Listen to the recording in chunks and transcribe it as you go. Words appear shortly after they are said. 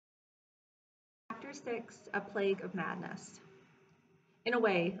Chapter 6, A Plague of Madness. In a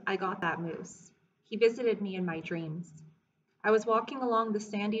way, I got that moose. He visited me in my dreams. I was walking along the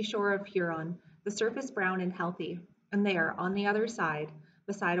sandy shore of Huron, the surface brown and healthy, and there, on the other side,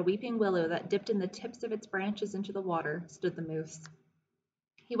 beside a weeping willow that dipped in the tips of its branches into the water, stood the moose.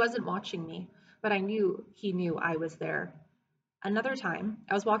 He wasn't watching me, but I knew he knew I was there. Another time,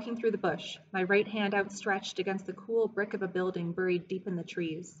 I was walking through the bush, my right hand outstretched against the cool brick of a building buried deep in the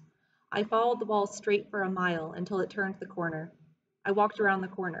trees. I followed the wall straight for a mile until it turned the corner. I walked around the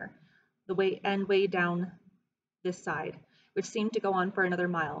corner, way down this side, which seemed to go on for another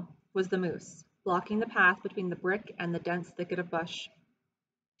mile, was the moose, blocking the path between the brick and the dense thicket of bush.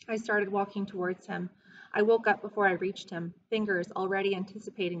 I started walking towards him. I woke up before I reached him, fingers already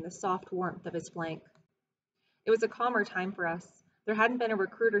anticipating the soft warmth of his flank. It was a calmer time for us. There hadn't been a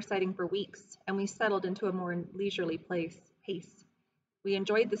recruiter sighting for weeks, and we settled into a more leisurely pace. We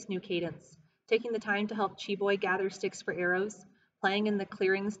enjoyed this new cadence, taking the time to help Chiboy gather sticks for arrows, playing in the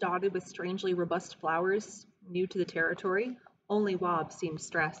clearings dotted with strangely robust flowers, new to the territory. Only Wob seemed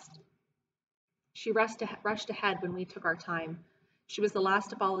stressed. She rushed ahead when we took our time. She was the last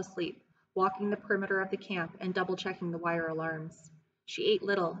to fall asleep, walking the perimeter of the camp and double-checking the wire alarms. She ate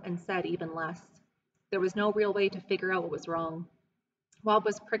little and said even less. There was no real way to figure out what was wrong. Wob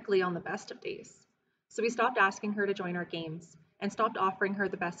was prickly on the best of days, so we stopped asking her to join our games and stopped offering her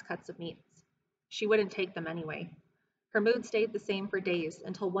the best cuts of meats. She wouldn't take them anyway. Her mood stayed the same for days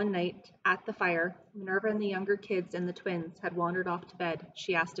until one night, at the fire, Minerva and the younger kids and the twins had wandered off to bed.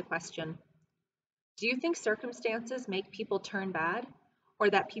 She asked a question. Do you think circumstances make people turn bad, or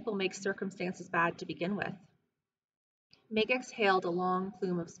that people make circumstances bad to begin with? Meg exhaled a long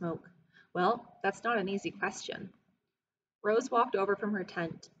plume of smoke. Well, that's not an easy question. Rose walked over from her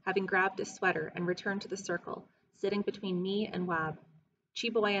tent, having grabbed a sweater, and returned to the circle, sitting between me and Wab.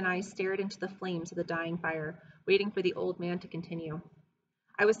 Chiboy and I stared into the flames of the dying fire, waiting for the old man to continue.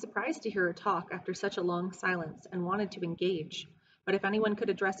 I was surprised to hear her talk after such a long silence and wanted to engage, but if anyone could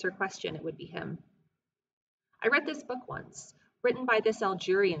address her question, it would be him. I read this book once, written by this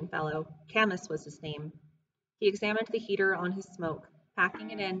Algerian fellow. Camus was his name. He examined the heater on his smoke, packing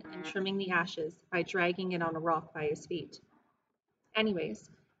it in and trimming the ashes by dragging it on a rock by his feet. Anyways,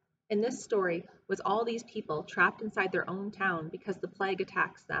 in this story was all these people trapped inside their own town because the plague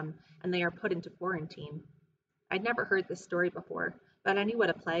attacks them and they are put into quarantine. I'd never heard this story before, but I knew what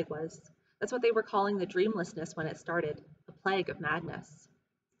a plague was. That's what they were calling the dreamlessness when it started, a plague of madness.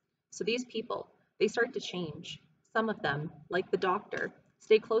 So these people, they start to change. Some of them, like the doctor,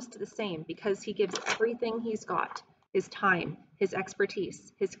 stay close to the same because he gives everything he's got, his time, his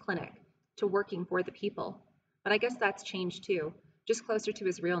expertise, his clinic, to working for the people. But I guess that's changed too, just closer to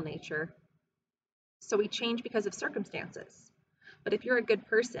his real nature. So we change because of circumstances. But if you're a good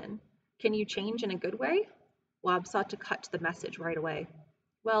person, can you change in a good way? Wob sought to cut to the message right away.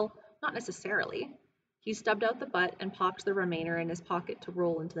 Well, not necessarily. He stubbed out the butt and popped the remainder in his pocket to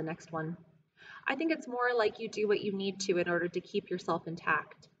roll into the next one. I think it's more like you do what you need to in order to keep yourself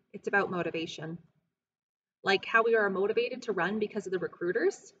intact. It's about motivation. Like how we are motivated to run because of the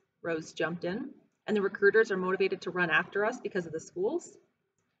recruiters? Rose jumped in. And the recruiters are motivated to run after us because of the schools?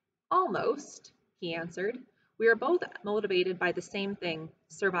 Almost, he answered. We are both motivated by the same thing,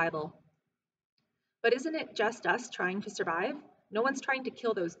 survival. But isn't it just us trying to survive? No one's trying to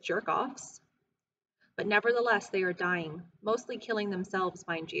kill those jerk-offs. But nevertheless, they are dying, mostly killing themselves,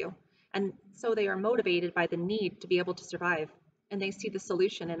 mind you. And so they are motivated by the need to be able to survive, and they see the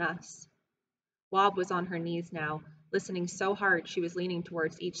solution in us. Wob was on her knees now, listening so hard she was leaning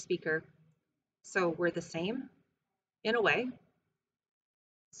towards each speaker. So we're the same? In a way.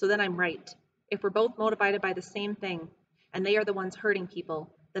 So then I'm right. If we're both motivated by the same thing, and they are the ones hurting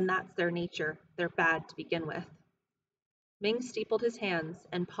people, then that's their nature. They're bad to begin with. Ming steepled his hands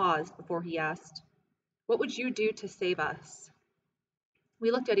and paused before he asked, What would you do to save us? We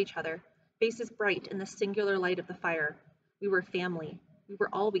looked at each other, faces bright in the singular light of the fire. We were family. We were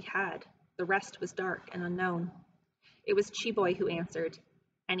all we had. The rest was dark and unknown. It was Chiboy who answered,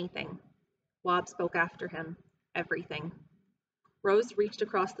 Anything. Wob spoke after him. Everything. Rose reached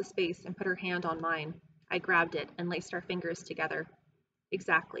across the space and put her hand on mine. I grabbed it and laced our fingers together.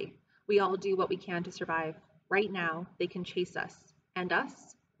 Exactly. We all do what we can to survive. Right now, they can chase us. And us?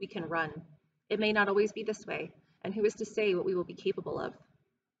 We can run. It may not always be this way, and who is to say what we will be capable of?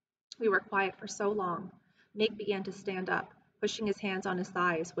 We were quiet for so long. Mig began to stand up, pushing his hands on his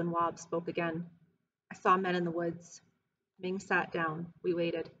thighs when Wob spoke again. I saw men in the woods. Ming sat down. We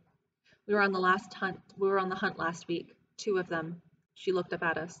waited. We were on the hunt last week. 2 of them. She looked up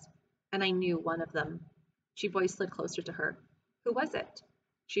at us. And I knew one of them. Chiboy slid closer to her. Who was it?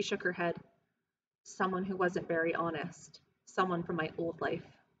 She shook her head. Someone who wasn't very honest. Someone from my old life.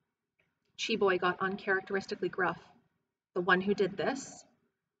 Chiboy got uncharacteristically gruff. The one who did this?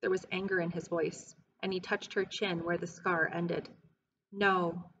 There was anger in his voice, and he touched her chin where the scar ended.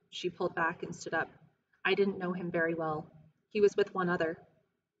 No, she pulled back and stood up. I didn't know him very well. He was with one other.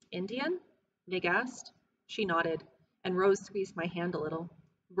 Indian? Mig asked. She nodded, and Rose squeezed my hand a little.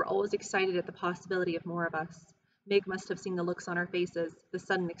 We were always excited at the possibility of more of us. Mig must have seen the looks on our faces, the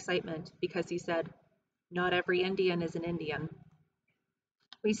sudden excitement, because he said, Not every Indian is an Indian.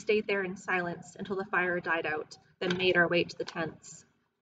 We stayed there in silence until the fire died out, then made our way to the tents.